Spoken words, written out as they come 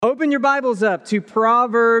Open your Bibles up to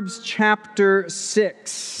Proverbs chapter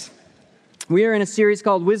 6. We are in a series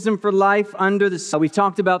called Wisdom for Life under the Sun. We've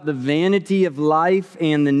talked about the vanity of life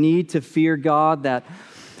and the need to fear God, that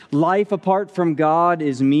life apart from God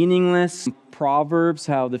is meaningless. Proverbs,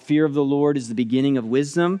 how the fear of the Lord is the beginning of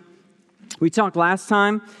wisdom. We talked last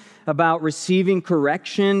time about receiving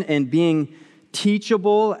correction and being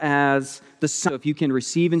teachable as the son. So if you can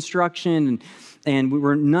receive instruction and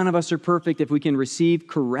none of us are perfect, if we can receive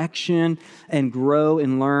correction and grow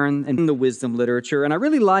and learn in the wisdom literature. And I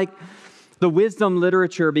really like the wisdom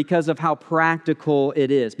literature because of how practical it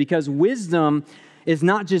is. Because wisdom is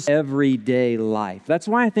not just everyday life. That's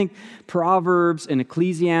why I think Proverbs and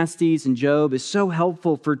Ecclesiastes and Job is so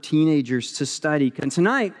helpful for teenagers to study. And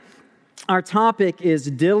tonight, our topic is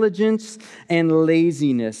diligence and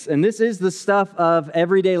laziness. And this is the stuff of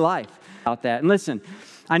everyday life about that. And listen,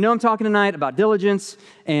 I know I'm talking tonight about diligence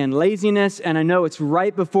and laziness, and I know it's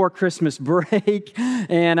right before Christmas break,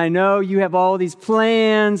 and I know you have all these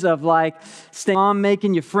plans of staying home,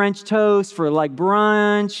 making your French toast for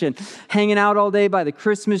brunch and hanging out all day by the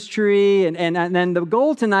Christmas tree. And then the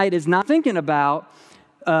goal tonight is not thinking about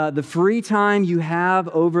the free time you have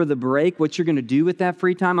over the break, what you're going to do with that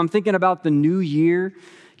free time. I'm thinking about the new year.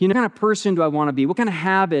 What kind of person do I want to be? What kind of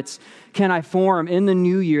habits can I form in the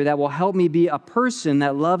new year that will help me be a person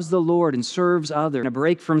that loves the Lord and serves others? A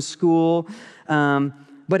break from school,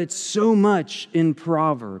 but it's so much in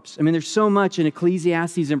Proverbs. There's so much in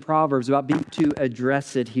Ecclesiastes and Proverbs about being to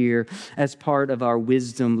address it here as part of our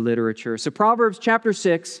wisdom literature. So Proverbs chapter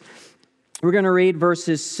 6, we're going to read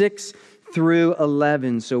verses 6 through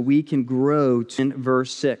 11 so we can grow in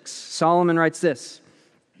verse 6. Solomon writes this: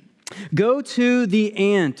 "Go to the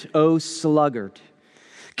ant, O sluggard.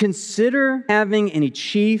 Consider having any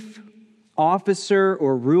chief, officer,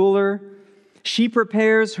 or ruler. She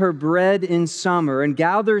prepares her bread in summer and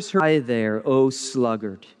gathers her there, O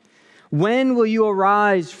sluggard. When will you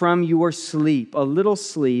arise from your sleep, a little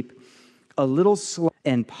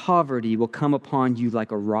and poverty will come upon you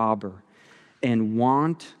like a robber, and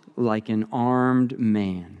want like an armed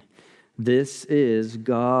man." This is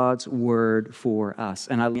God's word for us.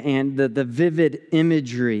 And the vivid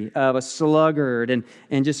imagery of a sluggard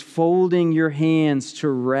and just folding your hands to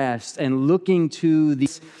rest and looking to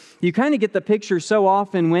these. You kind of get the picture so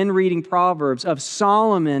often when reading Proverbs of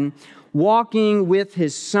Solomon walking with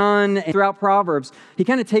his son. And throughout Proverbs, he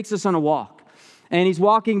kind of takes us on a walk. And he's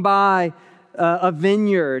walking by a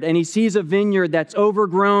vineyard, and he sees a vineyard that's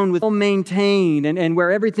overgrown with well-maintained and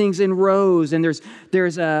where everything's in rows, and there's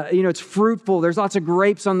it's fruitful, there's lots of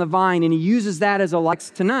grapes on the vine, and he uses that as a light.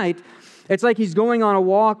 Tonight, it's like he's going on a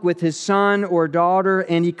walk with his son or daughter,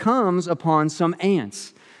 and he comes upon some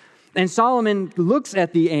ants. And Solomon looks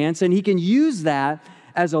at the ants, and he can use that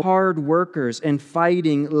as hard workers and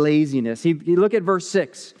fighting laziness. You look at verse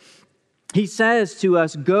 6. He says to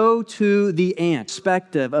us, go to the ant.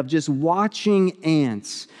 Perspective of just watching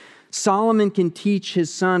ants. Solomon can teach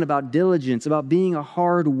his son about diligence, about being a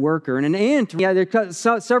hard worker. And an ant, there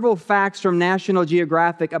are several facts from National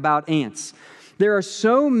Geographic about ants. There are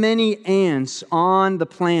so many ants on the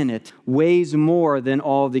planet, weighs more than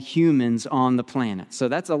all the humans on the planet. So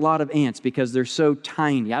that's a lot of ants because they're so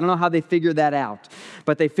tiny. I don't know how they figured that out,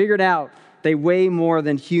 but they figured out they weigh more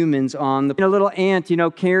than humans on the little ant,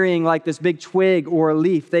 carrying this big twig or a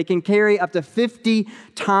leaf. They can carry up to 50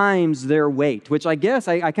 times their weight, which I guess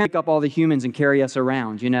I can't pick up all the humans and carry us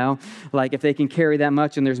around, if they can carry that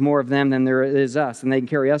much and there's more of them than there is us and they can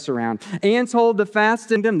carry us around. Ants hold the fastest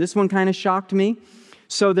kingdom. This one kind of shocked me.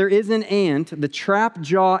 So there is an ant, the trap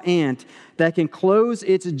jaw ant, that can close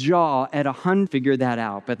its jaw at 100. Figured that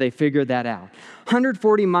out, but they figured that out.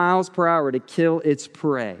 140 miles per hour to kill its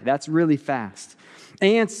prey. That's really fast.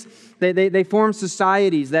 Ants, they form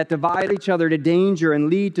societies that divide each other to danger and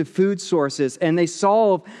lead to food sources, and they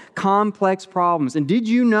solve complex problems. And did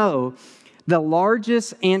you know the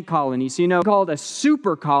largest ant colony, called a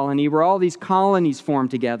super colony, where all these colonies form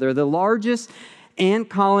together, the largest ant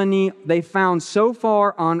colony they found so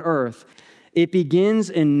far on Earth, it begins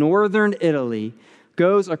in northern Italy,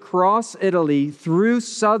 goes across Italy, through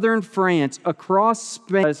southern France, across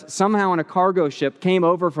Spain, somehow in a cargo ship, came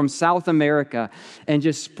over from South America and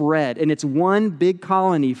just spread. And it's one big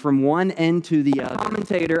colony from one end to the other. A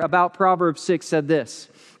commentator about Proverbs 6 said this: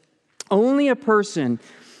 "Only a person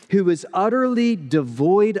who is utterly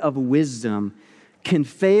devoid of wisdom can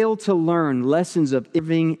fail to learn lessons of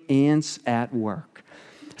living ants at work."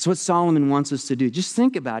 That's what Solomon wants us to do. Just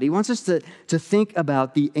think about it. He wants us to think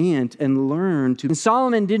about the ant and learn to. And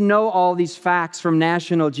Solomon didn't know all these facts from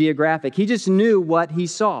National Geographic. He just knew what he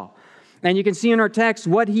saw. And you can see in our text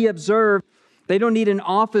what he observed They don't need an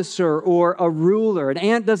officer or a ruler. An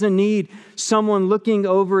ant doesn't need someone looking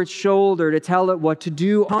over its shoulder to tell it what to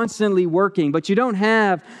do, constantly working. But you don't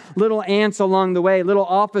have little ants along the way, little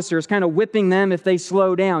officers kind of whipping them if they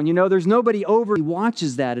slow down. You know, there's nobody over who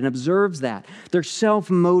watches that and observes that. They're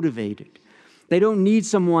self-motivated. They don't need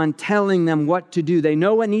someone telling them what to do. They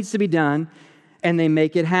know what needs to be done, and they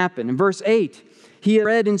make it happen. In verse 8, he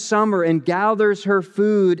bred in summer and gathers her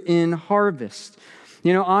food in harvest.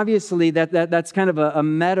 You know, obviously that's kind of a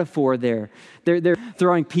metaphor there. They're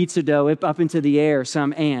throwing pizza dough up into the air,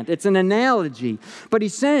 some ant. It's an analogy. But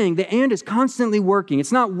he's saying the ant is constantly working.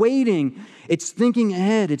 It's not waiting. It's thinking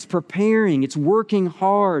ahead. It's preparing. It's working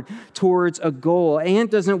hard towards a goal.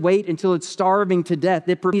 Ant doesn't wait until it's starving to death.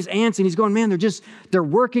 These ants, and he's going, man, they're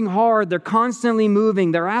working hard. They're constantly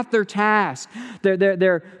moving. They're at their task.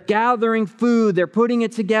 They're gathering food. They're putting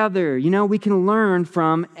it together. You know, we can learn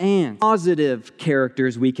from ants. Positive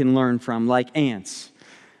characters we can learn from, like ants.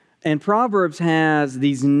 And Proverbs has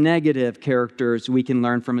these negative characters we can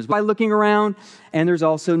learn from as well. By looking around, and there's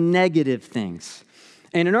also negative things.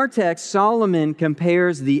 And in our text, Solomon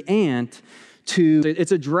compares the ant to,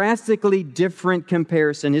 it's a drastically different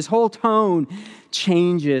comparison. His whole tone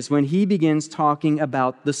changes when he begins talking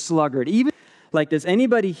about the sluggard. Even like, does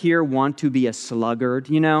anybody here want to be a sluggard?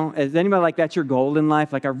 You know, is anybody like, that's your goal in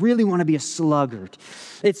life? Like, I really want to be a sluggard.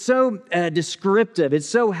 It's so descriptive. It's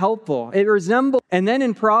so helpful. It resembles, and then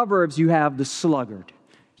in Proverbs, you have the sluggard.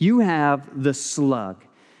 You have the slug.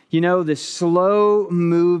 You know, the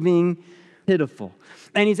slow-moving, pitiful.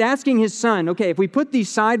 And he's asking his son, okay, if we put these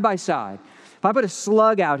side by side, if I put a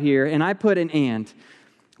slug out here and I put an ant,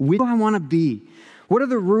 which do I want to be? What are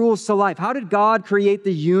the rules to life? How did God create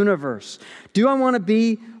the universe? Do I want to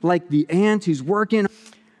be like the ant who's working?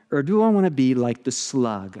 Or do I want to be like the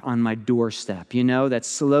slug on my doorstep, you know, that's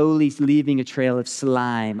slowly leaving a trail of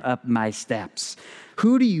slime up my steps?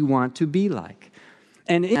 Who do you want to be like?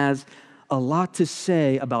 And it has a lot to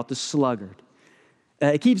say about the sluggard.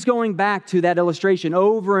 It keeps going back to that illustration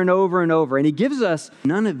over and over and over. And he gives us,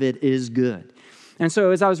 none of it is good. And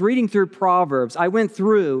so as I was reading through Proverbs, I went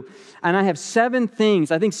through and I have 7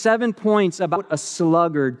 things, I think 7 points about a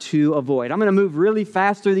sluggard to avoid. I'm going to move really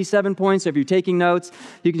fast through these 7 points. So if you're taking notes,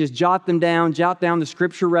 you can just jot down the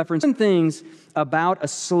scripture reference. 7 things about a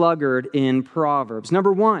sluggard in Proverbs.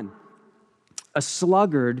 Number 1, a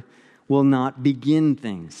sluggard will not begin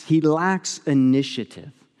things. He lacks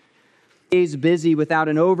initiative. He's busy without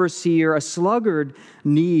an overseer. A sluggard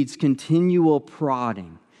needs continual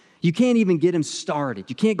prodding. You can't even get him started.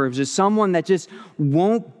 You can't. There's someone that just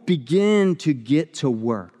won't begin to get to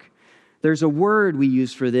work. There's a word we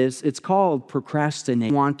use for this. It's called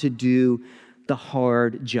procrastinate. Want to do the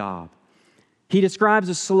hard job. He describes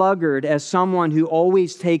a sluggard as someone who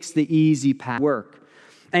always takes the easy path to work.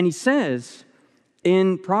 And he says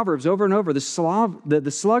in Proverbs over and over, the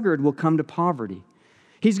sluggard will come to poverty.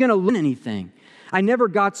 He's going to learn anything. I never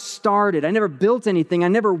got started. I never built anything. I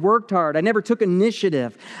never worked hard. I never took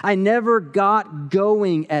initiative. I never got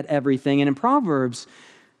going at everything. And in Proverbs,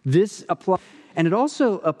 this applies, and it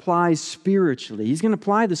also applies spiritually. He's going to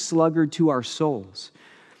apply the sluggard to our souls.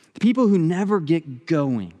 The people who never get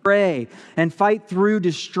going, pray and fight through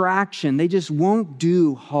distraction. They just won't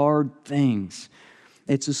do hard things.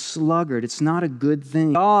 It's a sluggard. It's not a good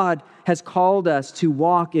thing. God has called us to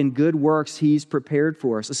walk in good works He's prepared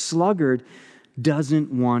for us. A sluggard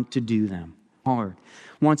doesn't want to do them hard,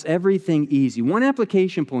 wants everything easy. One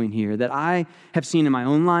application point here that I have seen in my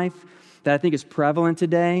own life that I think is prevalent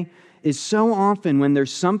today is so often when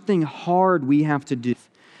there's something hard we have to do,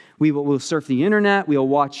 we'll surf the internet, we'll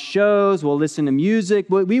watch shows, we'll listen to music,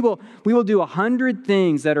 we will do 100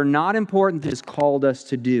 things that are not important that He's called us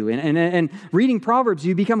to do. And reading Proverbs,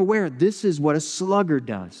 you become aware this is what a sluggard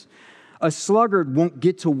does. A sluggard won't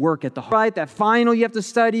get to work at the right, that final you have to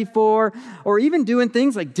study for, or even doing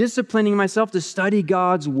things like disciplining myself to study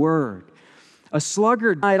God's Word. A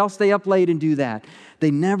sluggard, I'll stay up late and do that.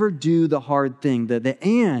 They never do the hard thing. The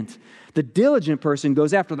ant, the diligent person,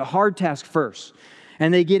 goes after the hard task first,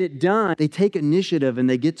 and they get it done. They take initiative and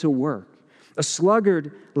they get to work. A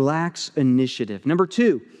sluggard lacks initiative. Number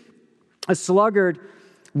 2, a sluggard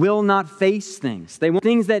will not face things. They want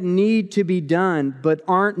things that need to be done, but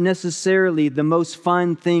aren't necessarily the most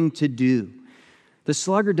fun thing to do. The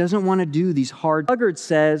sluggard doesn't want to do these hard. The sluggard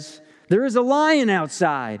says, there is a lion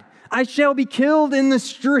outside. I shall be killed in the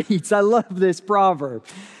streets. I love this proverb.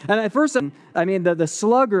 And at first, the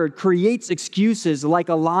sluggard creates excuses like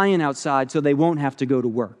a lion outside so they won't have to go to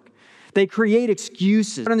work. They create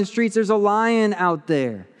excuses. On the streets, there's a lion out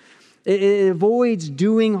there. It avoids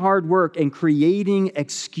doing hard work and creating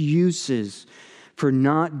excuses for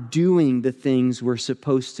not doing the things we're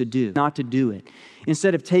supposed to do, not to do it.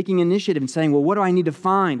 Instead of taking initiative and saying, well, what do I need to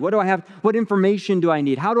find? What do I have? What information do I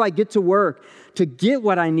need? How do I get to work to get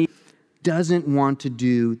what I need? Doesn't want to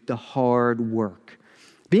do the hard work.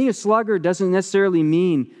 Being a sluggard doesn't necessarily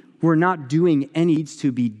mean we're not doing any needs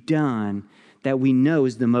to be done that we know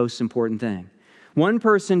is the most important thing. One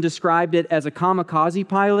person described it as a kamikaze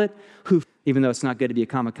pilot who, even though it's not good to be a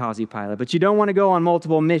kamikaze pilot, but you don't want to go on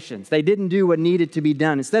multiple missions. They didn't do what needed to be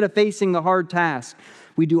done. Instead of facing the hard task,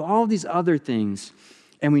 we do all these other things,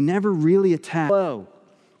 and we never really attack. Slow.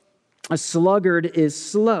 A sluggard is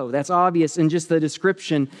slow. That's obvious in just the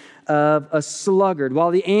description of a sluggard.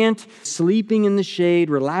 While the ant sleeping in the shade,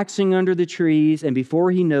 relaxing under the trees, and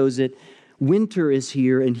before he knows it, winter is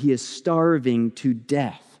here and he is starving to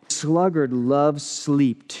death. Sluggard loves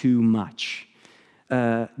sleep too much.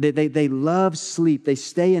 They love sleep. They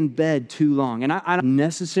stay in bed too long. And I don't know,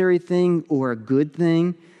 necessary thing or a good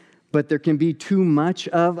thing, but there can be too much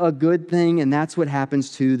of a good thing, and that's what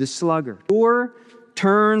happens to the sluggard. Door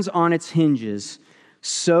turns on its hinges,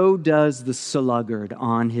 so does the sluggard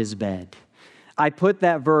on his bed. I put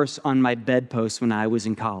that verse on my bedpost when I was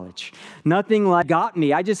in college. Nothing like got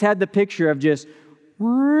me. I just had the picture of just,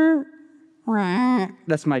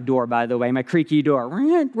 that's my door, by the way, my creaky door,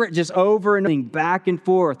 just over and back and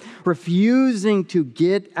forth, refusing to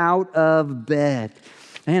get out of bed.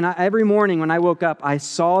 And every morning when I woke up, I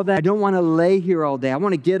saw that I don't want to lay here all day. I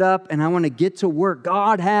want to get up and I want to get to work.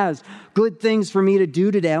 God has good things for me to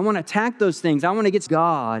do today. I want to attack those things. I want to get to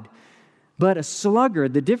God. But a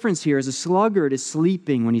sluggard, the difference here is a sluggard is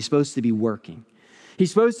sleeping when he's supposed to be working. He's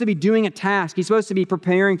supposed to be doing a task. He's supposed to be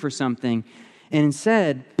preparing for something. And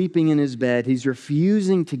instead, sleeping in his bed, he's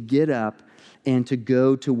refusing to get up and to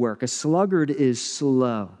go to work. A sluggard is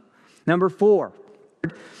slow. Number 4,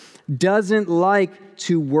 doesn't like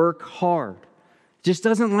to work hard. Just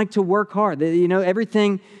doesn't like to work hard. You know,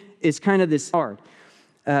 everything is kind of this hard.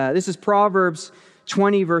 This is Proverbs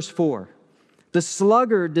 20, verse 4. The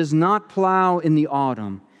sluggard does not plow in the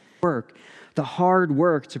autumn, work the hard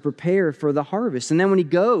work to prepare for the harvest. And then when he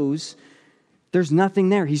goes, there's nothing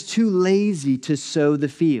there. He's too lazy to sow the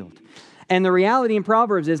field. And the reality in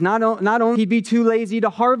Proverbs is not only he'd be too lazy to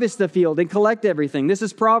harvest the field and collect everything. This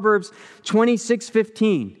is Proverbs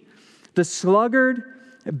 26:15. The sluggard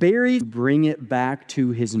buries, bring it back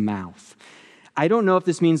to his mouth. I don't know if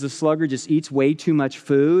this means the sluggard just eats way too much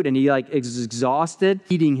food and he is exhausted.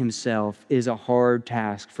 Feeding himself is a hard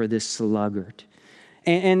task for this sluggard.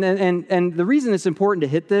 And the reason it's important to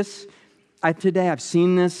hit this, today I've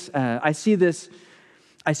seen this. I see this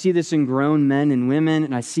in grown men and women,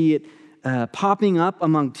 and I see it popping up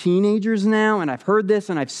among teenagers now. And I've heard this,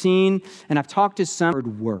 and I've seen, and I've talked to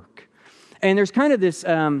some work. And there's kind of this.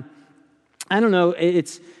 I don't know,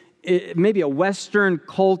 it's maybe a Western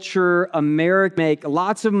culture, America, make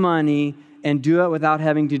lots of money and do it without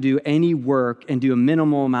having to do any work and do a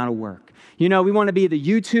minimal amount of work. You know, we want to be the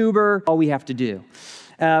YouTuber, all we have to do.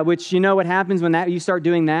 Which, you know what happens when you start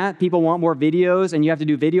doing that? People want more videos and you have to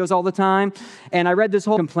do videos all the time. And I read this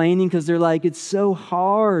whole complaining because they're like, it's so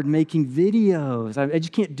hard making videos. I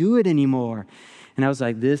just can't do it anymore. And I was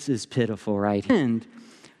like, this is pitiful, right? And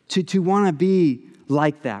to want to be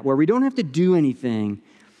like that, where we don't have to do anything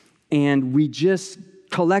and we just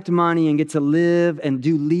collect money and get to live and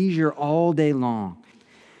do leisure all day long.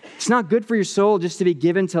 It's not good for your soul just to be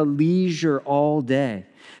given to leisure all day.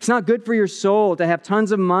 It's not good for your soul to have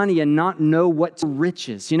tons of money and not know what's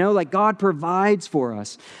riches. You know, like God provides for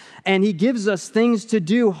us. And he gives us things to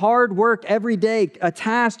do, hard work every day, a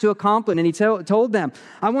task to accomplish. And he told them,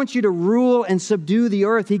 I want you to rule and subdue the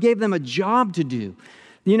earth. He gave them a job to do.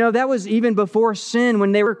 You know, that was even before sin,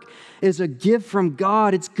 when they work is a gift from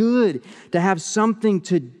God. It's good to have something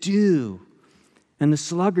to do. And the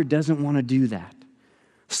sluggard doesn't want to do that.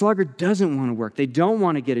 The sluggard doesn't want to work. They don't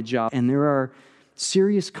want to get a job. And there are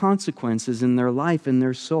serious consequences in their life and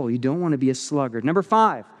their soul. You don't want to be a sluggard. Number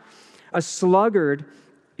 5, a sluggard,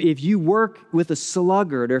 if you work with a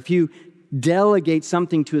sluggard or if you delegate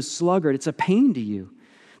something to a sluggard, it's a pain to you.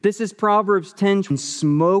 This is Proverbs 10,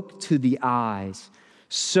 smoke to the eyes.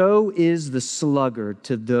 So is the sluggard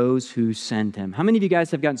to those who send him. How many of you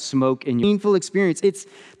guys have gotten smoke in your painful experience? It's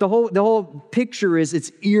the whole picture is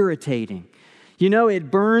it's irritating. You know,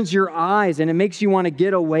 it burns your eyes and it makes you want to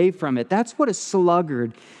get away from it. That's what a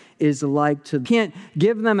sluggard is like. You can't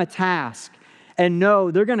give them a task and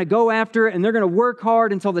know they're going to go after it and they're going to work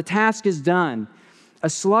hard until the task is done. A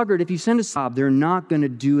sluggard, if you send a job, they're not going to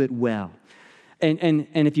do it well. And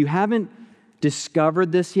if you haven't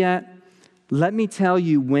discovered this yet, let me tell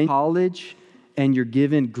you, when college and you're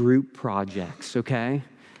given group projects, okay?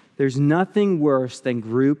 There's nothing worse than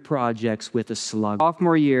group projects with a slug.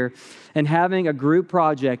 Sophomore year, and having a group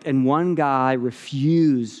project and one guy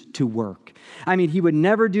refuse to work. I mean, he would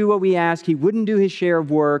never do what we asked. He wouldn't do his share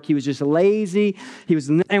of work. He was just lazy.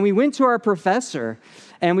 And we went to our professor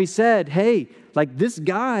and we said, hey, like this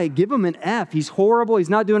guy, give him an F. He's horrible.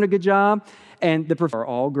 He's not doing a good job. And the professors are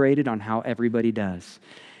all graded on how everybody does.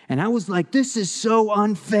 And I was like, this is so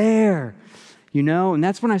unfair, and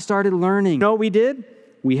that's when I started learning. You know what we did?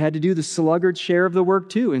 We had to do the sluggard share of the work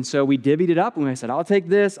too. And so we divvied it up and I said, I'll take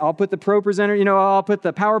this. I'll put the ProPresenter, I'll put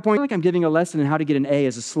the PowerPoint. I feel like I'm giving a lesson in how to get an A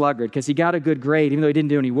as a sluggard because he got a good grade even though he didn't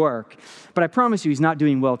do any work. But I promise you he's not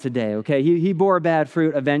doing well today, okay? He bore bad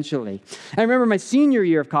fruit eventually. I remember my senior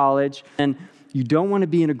year of college, and you don't want to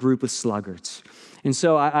be in a group with sluggards. And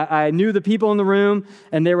so I knew the people in the room,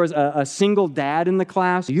 and there was a single dad in the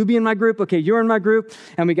class. You be in my group? Okay, you're in my group.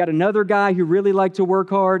 And we got another guy who really liked to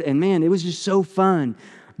work hard. And man, it was just so fun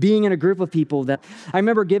being in a group of people that I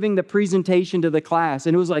remember giving the presentation to the class,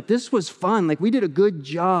 and it was like, this was fun. Like, we did a good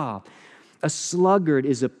job. A sluggard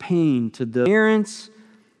is a pain to the parents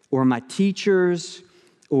or my teachers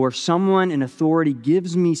or someone in authority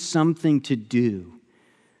gives me something to do.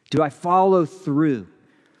 Do I follow through?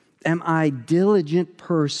 Am I a diligent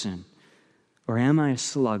person or am I a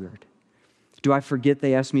sluggard? Do I forget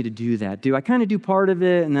they asked me to do that? Do I kind of do part of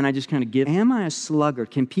it and then I just kind of give? Am I a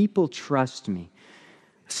sluggard? Can people trust me?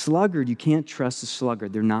 A sluggard, you can't trust a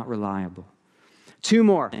sluggard. They're not reliable. Two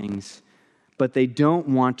more things, but they don't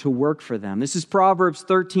want to work for them. This is Proverbs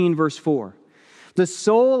 13, verse 4. The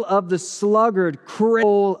soul of the sluggard,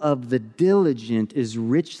 soul of the diligent is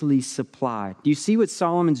richly supplied. Do you see what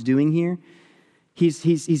Solomon's doing here?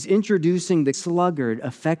 He's introducing the sluggard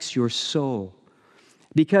affects your soul.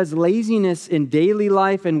 Because laziness in daily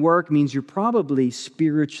life and work means you're probably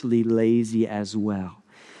spiritually lazy as well.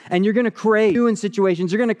 And you're going to crave in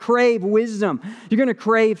situations. You're going to crave wisdom. You're going to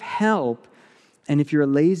crave help. And if you're a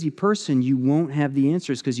lazy person, you won't have the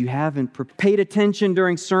answers because you haven't paid attention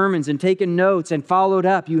during sermons and taken notes and followed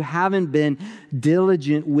up. You haven't been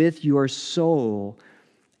diligent with your soul.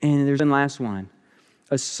 And there's one last one.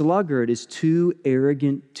 A sluggard is too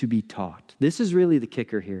arrogant to be taught. This is really the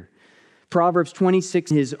kicker here. Proverbs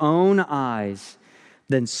 26, in his own eyes,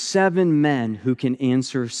 than 7 men who can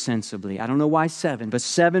answer sensibly. I don't know why 7, but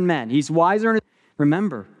 7 men. He's wiser.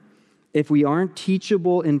 Remember, if we aren't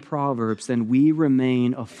teachable in Proverbs, then we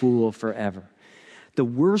remain a fool forever. The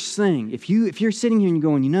worst thing, if you're sitting here and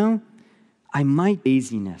you're going, I might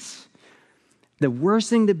laziness. The worst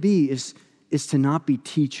thing to be is to not be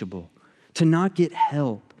teachable, to not get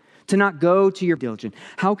help, to not go to your diligent.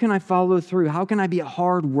 How can I follow through? How can I be a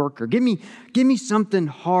hard worker? Give me something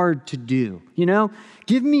hard to do.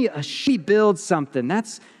 Give me build something.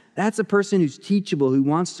 That's a person who's teachable, who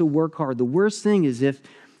wants to work hard. The worst thing is if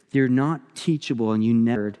you're not teachable and you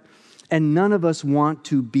never. And none of us want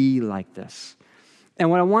to be like this. And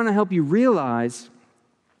what I want to help you realize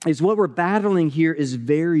is what we're battling here is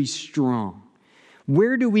very strong.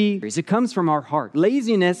 Where do it comes from our heart.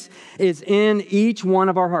 Laziness is in each one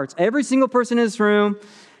of our hearts. Every single person in this room,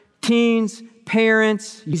 teens,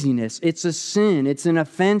 parents, laziness, it's a sin. It's an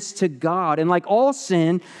offense to God. And like all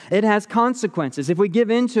sin, it has consequences. If we give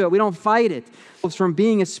into it, we don't fight it. It's from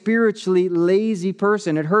being a spiritually lazy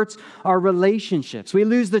person. It hurts our relationships. We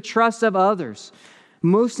lose the trust of others.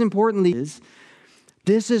 Most importantly,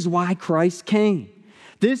 this is why Christ came.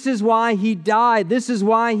 This is why he died. This is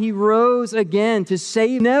why he rose again to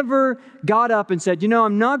save. Never got up and said,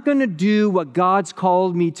 I'm not going to do what God's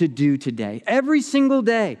called me to do today. Every single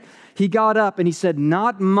day, he got up and he said,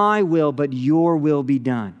 not my will, but your will be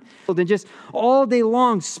done. And just all day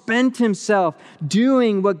long spent himself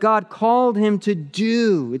doing what God called him to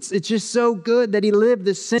do. It's just so good that he lived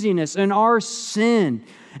the sinniness and our sin.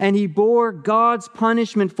 And he bore God's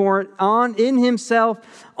punishment for it in himself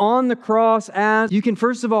on the cross. As you can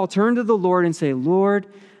first of all turn to the Lord and say, Lord,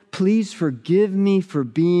 please forgive me for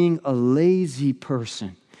being a lazy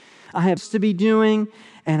person. I have to be doing,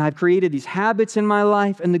 and I've created these habits in my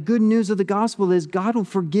life. And the good news of the gospel is God will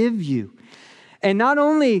forgive you. And not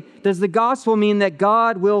only does the gospel mean that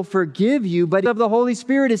God will forgive you, but of the Holy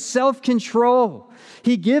Spirit is self-control.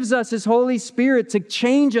 He gives us his Holy Spirit to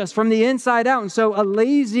change us from the inside out. And so a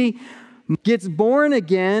lazy gets born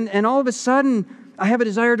again, and all of a sudden, I have a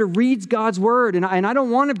desire to read God's word. And I don't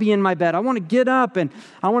want to be in my bed. I want to get up, and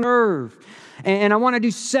I want to serve. And I want to do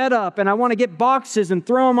setup, and I want to get boxes and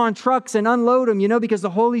throw them on trucks and unload them, because the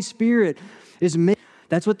Holy Spirit is made.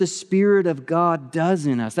 That's what the Spirit of God does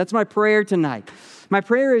in us. That's my prayer tonight. My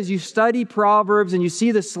prayer is you study Proverbs and you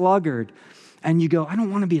see the sluggard and you go, I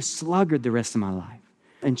don't want to be a sluggard the rest of my life.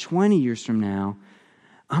 And 20 years from now,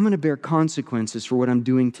 I'm going to bear consequences for what I'm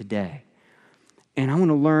doing today. And I want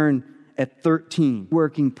to learn at 13,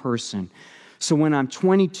 working person. So when I'm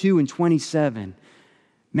 22 and 27,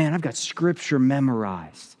 man, I've got Scripture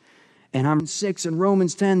memorized. And I'm 6 in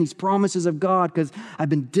Romans 10, these promises of God, because I've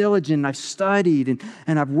been diligent, and I've studied,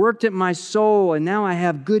 and I've worked at my soul, and now I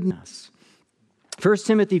have goodness. 1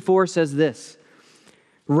 Timothy 4 says this,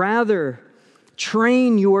 rather,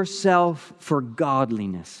 train yourself for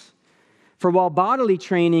godliness. For while bodily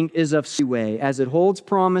training is of way, as it holds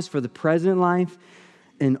promise for the present life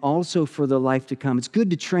and also for the life to come. It's good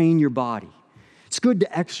to train your body. It's good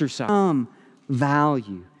to exercise. Some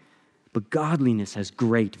value, but godliness has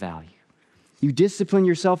great value. You discipline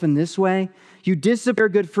yourself in this way. You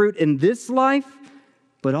discipline good fruit in this life,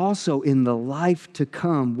 but also in the life to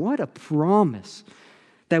come. What a promise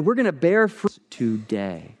that we're going to bear fruit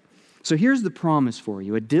today. So here's the promise for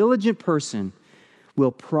you. A diligent person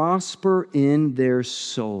will prosper in their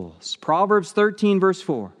souls. Proverbs 13, verse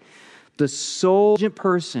 4. The diligent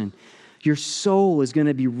person, your soul is going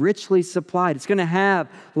to be richly supplied. It's going to have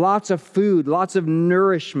lots of food, lots of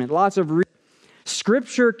nourishment, lots of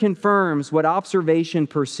Scripture confirms what observation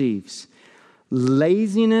perceives.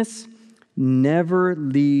 Laziness never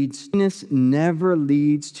leads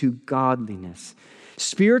to godliness.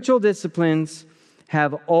 Spiritual disciplines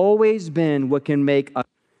have always been what can make us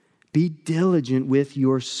be diligent with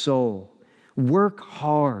your soul. Work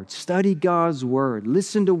hard. Study God's Word.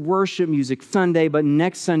 Listen to worship music Sunday, but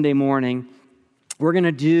next Sunday morning, we're going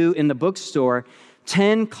to do in the bookstore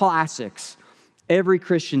 10 classics every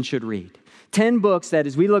Christian should read. 10 books that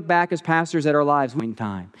as we look back as pastors at our lives,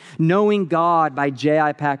 time. Knowing God by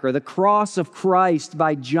J.I. Packer, The Cross of Christ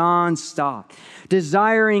by John Stott,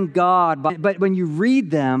 Desiring God. But when you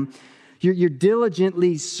read them, you're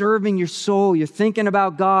diligently serving your soul. You're thinking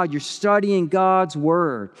about God. You're studying God's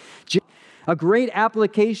Word. A great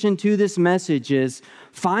application to this message is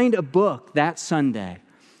find a book that Sunday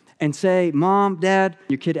and say, Mom, Dad,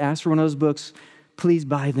 your kid asks for one of those books, please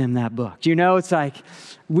buy them that book. You know, it's like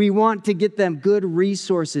we want to get them good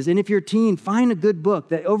resources. And if you're a teen, find a good book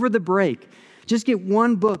that over the break, just get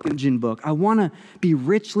one book, engine book. I want to be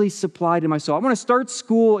richly supplied in my soul. I want to start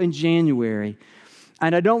school in January.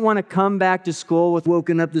 And I don't want to come back to school with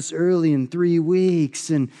woken up this early in 3 weeks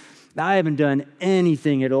and I haven't done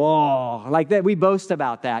anything at all. Like that, we boast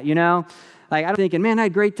about that, you know? Like I'm thinking, man, I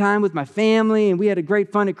had a great time with my family and we had a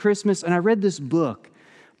great fun at Christmas. And I read this book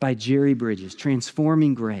by Jerry Bridges,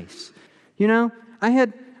 Transforming Grace. You know, I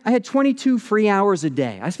had 22 free hours a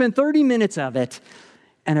day. I spent 30 minutes of it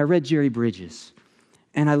and I read Jerry Bridges.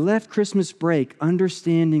 And I left Christmas break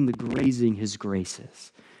understanding the grazing his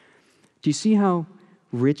graces. Do you see how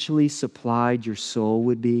richly supplied your soul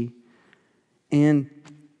would be? And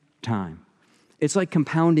time. It's like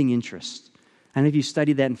compounding interest. I don't know if you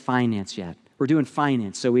studied that in finance yet. We're doing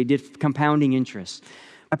finance, so we did compounding interest.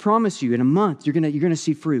 I promise you, in a month, you're gonna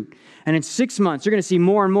see fruit. And in 6 months, you're gonna see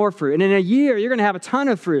more and more fruit. And in a year, you're gonna have a ton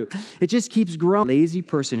of fruit. It just keeps growing. Lazy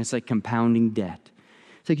person, it's like compounding debt.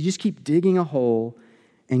 It's like you just keep digging a hole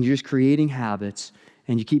and you're just creating habits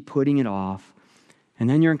and you keep putting it off. And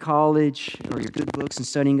then you're in college or you're good books and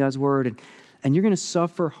studying God's Word and you're gonna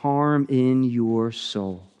suffer harm in your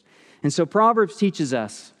soul. And so Proverbs teaches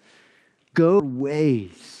us, go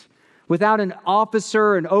ways. Without an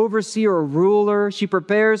officer, an overseer, or ruler, she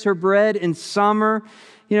prepares her bread in summer.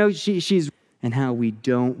 You know, she's, and how we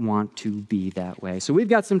don't want to be that way. So we've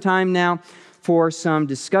got some time now for some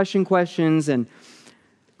discussion questions, and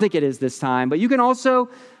I think it is this time. But you can also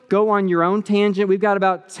go on your own tangent. We've got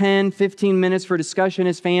about 10, 15 minutes for discussion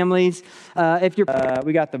as families. We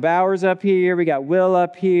got the Bowers up here. We got Will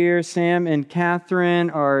up here. Sam and Catherine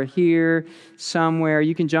are here somewhere.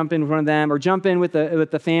 You can jump in with one of them or jump in with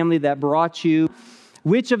the family that brought you.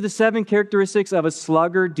 Which of the 7 characteristics of a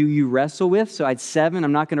sluggard do you wrestle with? So I had 7.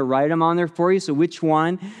 I'm not going to write them on there for you. So which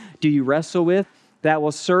one do you wrestle with that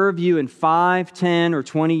will serve you in 5, 10, or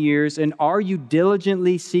 20 years? And are you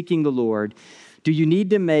diligently seeking the Lord? Do you need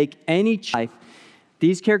to make any life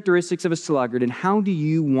these characteristics of a sluggard, and how do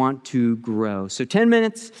you want to grow? So 10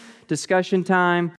 minutes, discussion time.